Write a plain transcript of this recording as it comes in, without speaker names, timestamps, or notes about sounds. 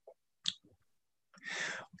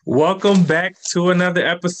Welcome back to another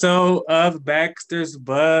episode of Baxter's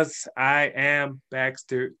Buzz. I am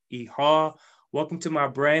Baxter E. Hall. Welcome to my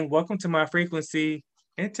brain. Welcome to my frequency.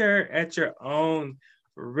 Enter at your own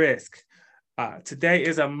risk. Today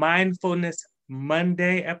is a Mindfulness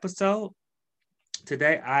Monday episode.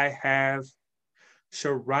 Today I have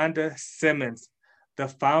Sharonda Simmons, the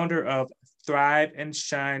founder of Thrive and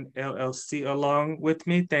Shine LLC, along with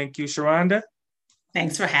me. Thank you, Sharonda.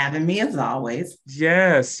 Thanks for having me as always.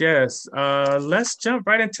 Yes. Let's jump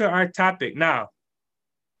right into our topic now.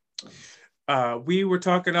 We were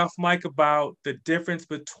talking off mic about the difference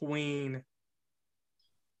between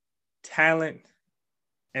talent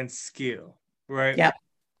and skill, right? Yep.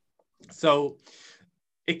 So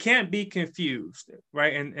it can't be confused,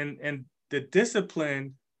 right? And the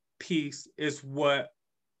discipline piece is what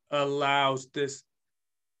allows this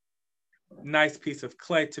nice piece of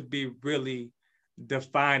clay to be really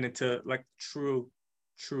defined into like true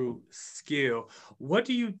skill. What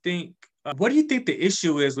do you think? What do you think the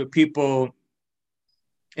issue is with people?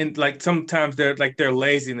 And like sometimes they're like their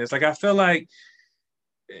laziness. Like I feel like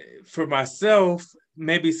for myself,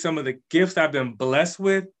 maybe some of the gifts I've been blessed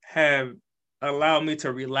with have allowed me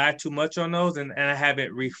to rely too much on those, and I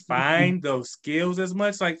haven't Mhm. refined those skills as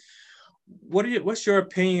much. Like, what's your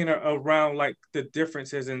opinion around like the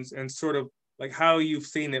differences and sort of like how you've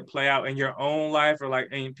seen it play out in your own life or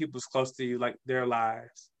like in people's close to you, like their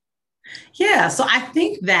lives? Yeah. So I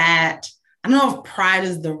think that I don't know if pride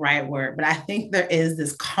is the right word, but I think there is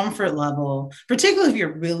this comfort level, particularly if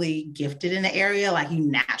you're really gifted in the area, like you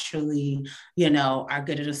naturally, are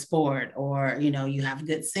good at a sport or, you have a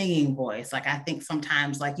good singing voice. Like I think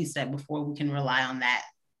sometimes, like you said before, we can rely on that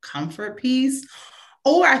comfort piece.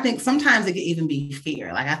 Or I think sometimes it can even be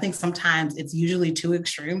fear. Like I think sometimes it's usually two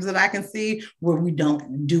extremes that I can see where we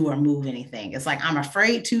don't do or move anything. It's like I'm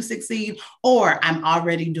afraid to succeed, or I'm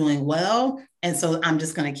already doing well. And so I'm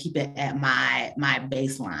just going to keep it at my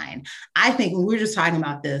baseline. I think when we were just talking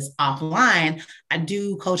about this offline, I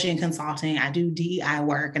do coaching and consulting, I do DEI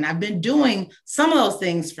work, and I've been doing some of those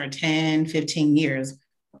things for 10, 15 years.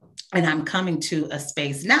 And I'm coming to a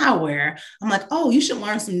space now where I'm like, oh, you should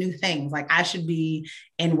learn some new things. Like I should be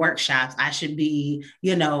in workshops. I should be,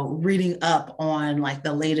 reading up on like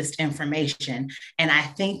the latest information. And I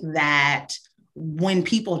think that when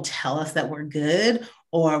people tell us that we're good,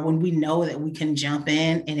 or when we know that we can jump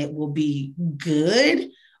in and it will be good,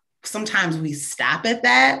 sometimes we stop at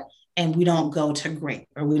that and we don't go to great,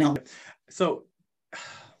 or we don't. So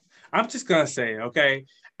I'm just gonna say, okay,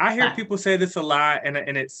 I hear people say this a lot, and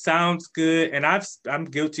it sounds good, and I'm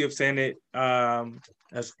guilty of saying it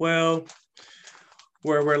as well,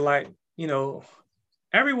 where we're like, you know,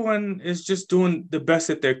 everyone is just doing the best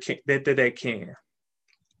that they can.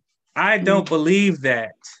 I don't believe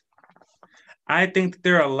that. I think that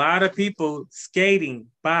there are a lot of people skating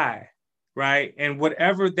by, right? And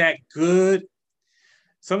whatever that good,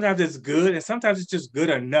 sometimes it's good, and sometimes it's just good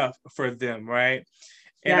enough for them, right?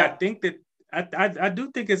 And I Yeah. think that I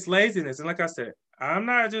do think it's laziness. And like I said, I'm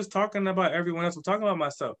not just talking about everyone else. I'm talking about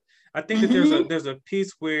myself. I think that there's a Mm-hmm. there's a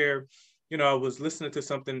piece where, I was listening to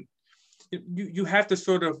something. You have to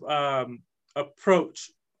sort of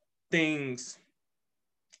approach things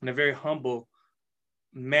in a very humble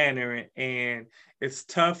manner, and it's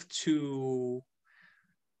tough to.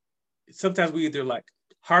 Sometimes we either like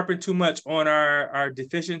harping too much on our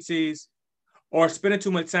deficiencies or spending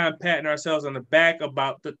too much time patting ourselves on the back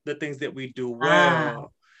about the things that we do Wow.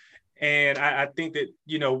 well. And I think that,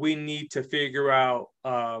 we need to figure out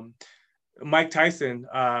Mike Tyson,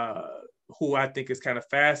 who I think is kind of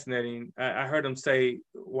fascinating. I heard him say,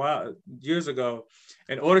 wow, years ago,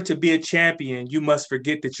 in order to be a champion, you must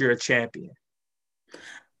forget that you're a champion.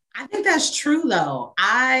 I think that's true, though.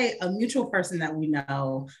 A mutual person that we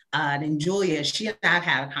know, named Julia, she and I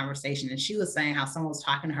had a conversation, and she was saying how someone was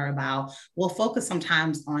talking to her about we'll focus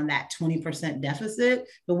sometimes on that 20% deficit,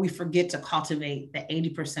 but we forget to cultivate the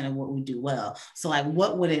 80% of what we do well. So, like,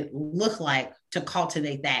 what would it look like to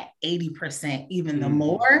cultivate that 80% even the Mm-hmm.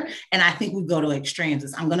 more? And I think we go to extremes.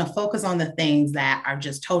 It's, I'm going to focus on the things that are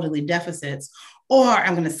just totally deficits, or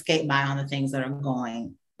I'm going to skate by on the things that are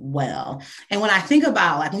going well. And when I think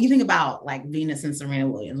about, like, when you think about like Venus and Serena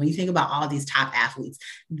Williams, when you think about all these top athletes,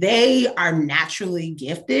 they are naturally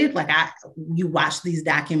gifted. You watch these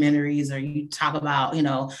documentaries or you talk about,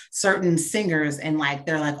 certain singers, and like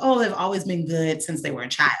they're like, oh, they've always been good since they were a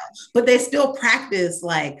child, but they still practice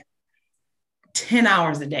like 10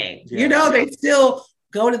 hours a day. Yeah. They still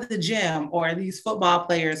go to the gym, or these football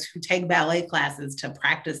players who take ballet classes to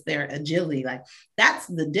practice their agility. Like that's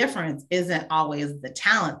the difference, isn't always the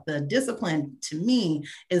talent. The discipline to me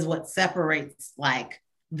is what separates like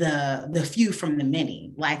the few from the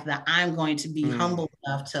many, like the I'm going to be humble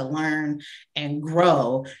enough to learn and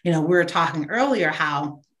grow. You know, we were talking earlier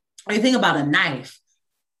how when you think about a knife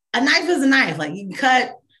is a knife. Like you can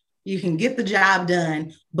cut, you can get the job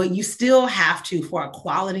done, but you still have to, for a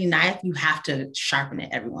quality knife, you have to sharpen it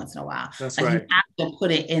every once in a while. That's like right. You have to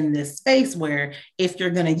put it in this space where if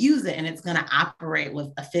you're going to use it and it's going to operate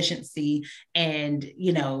with efficiency and,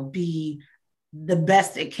 you know, be the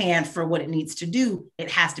best it can for what it needs to do, it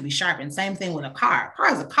has to be sharpened. Same thing with a car. A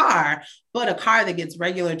car is a car, but a car that gets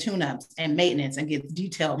regular tune-ups and maintenance and gets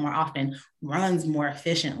detailed more often runs more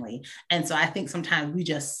efficiently. And so I think sometimes we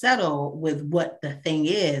just settle with what the thing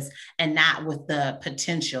is and not with the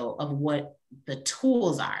potential of what the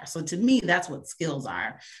tools are. So to me, that's what skills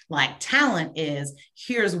are. Like talent is,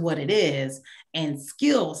 here's what it is, and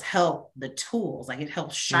skills help the tools. Like it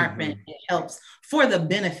helps sharpen, it helps for the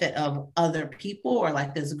benefit of other people or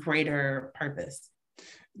like this greater purpose.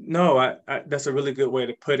 No, I that's a really good way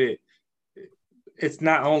to put it. It's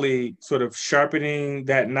not only sort of sharpening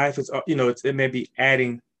that knife, it's, you know, it may be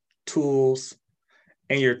adding tools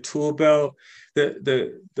in your tool belt.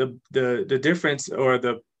 The difference, or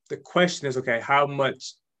the question is, okay, how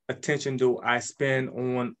much attention do I spend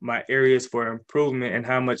on my areas for improvement, and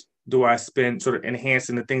how much do I spend sort of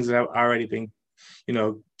enhancing the things that I've already been, you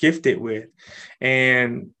know, gifted with?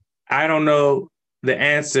 And I don't know the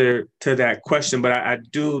answer to that question, but I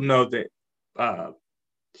do know that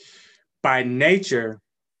by nature,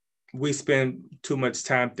 we spend too much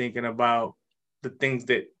time thinking about the things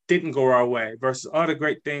that didn't go our way versus all the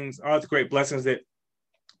great things, all the great blessings, that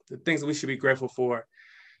the things that we should be grateful for,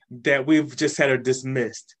 that we've just had are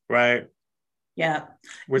dismissed, right? Yeah.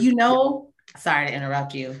 You know, sorry to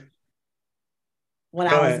interrupt you. What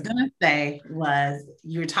I was going to say was,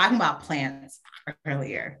 you were talking about plants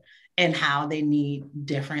earlier and how they need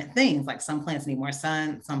different things. Like some plants need more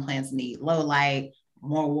sun, some plants need low light,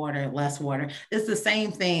 more water, less water. It's the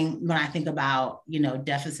same thing when I think about, you know,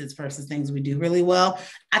 deficits versus things we do really well.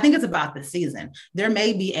 I think it's about the season. There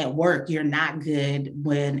may be at work, you're not good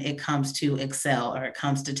when it comes to Excel or it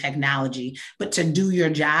comes to technology, but to do your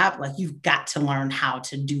job, like you've got to learn how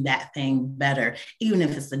to do that thing better, even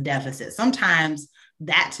if it's a deficit. Sometimes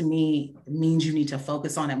that to me means you need to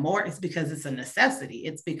focus on it more. It's because it's a necessity.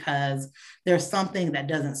 It's because there's something that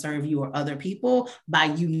doesn't serve you or other people by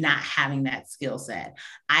you not having that skill set.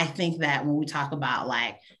 I think that when we talk about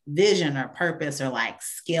like vision or purpose or like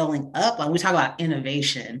scaling up, like we talk about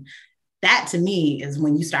innovation, that to me is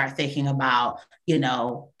when you start thinking about, you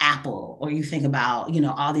know, Apple, or you think about, you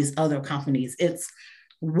know, all these other companies. It's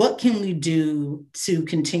what can we do to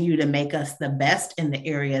continue to make us the best in the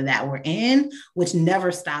area that we're in, which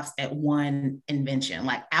never stops at one invention.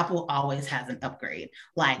 Like Apple always has an upgrade,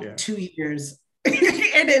 like 2 years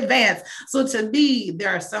in advance. So to me, there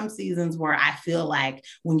are some seasons where I feel like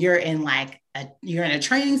when you're in like you're in a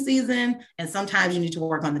training season, and sometimes you need to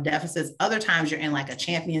work on the deficits. Other times you're in like a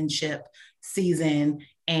championship season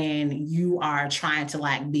and you are trying to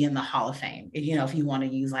like be in the Hall of Fame, you know, if you want to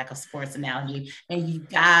use like a sports analogy, and you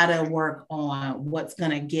gotta work on what's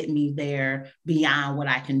gonna get me there beyond what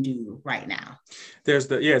I can do right now. There's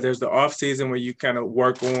the off season where you kind of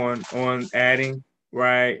work on adding,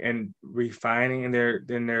 right, and refining, and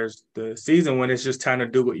then there's the season when it's just time to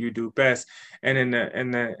do what you do best. And in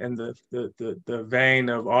the vein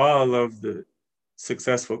of all of the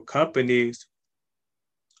successful companies,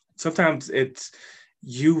 sometimes it's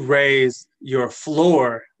you raise your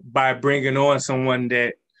floor by bringing on someone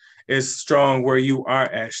that is strong where you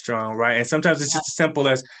aren't as strong, right? And sometimes it's just as simple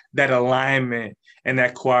as that alignment and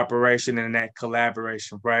that cooperation and that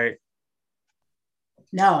collaboration, right?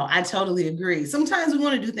 No, I totally agree. Sometimes we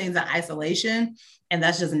want to do things in isolation, and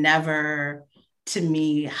that's just never, to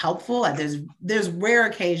me, helpful. Like there's rare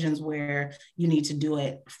occasions where you need to do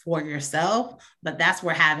it for yourself, but that's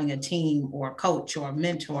where having a team or a coach or a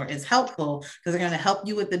mentor is helpful, because they're going to help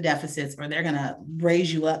you with the deficits, or they're going to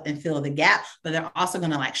raise you up and fill the gap, but they're also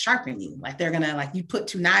going to like sharpen you. Like they're going to, like, you put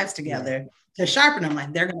two knives together to sharpen them,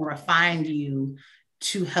 like they're going to refine you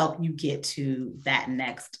to help you get to that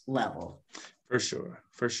next level. For sure.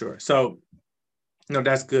 So, no,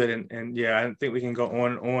 that's good. And yeah, I think we can go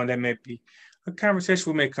on and on. That may be a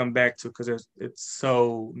conversation we may come back to, because it's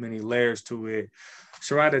so many layers to it.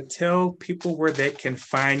 Sharonda, tell people where they can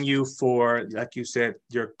find you for, like you said,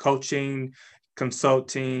 your coaching,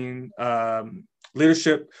 consulting,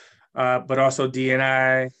 leadership, but also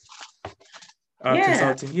D&I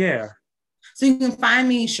consulting. Yeah. So you can find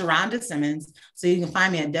me, Sharonda Simmons. So you can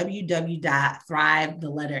find me at www.thrive, the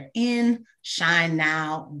letter N,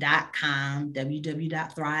 shinenow.com,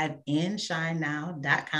 www.thriveinshinenow.com.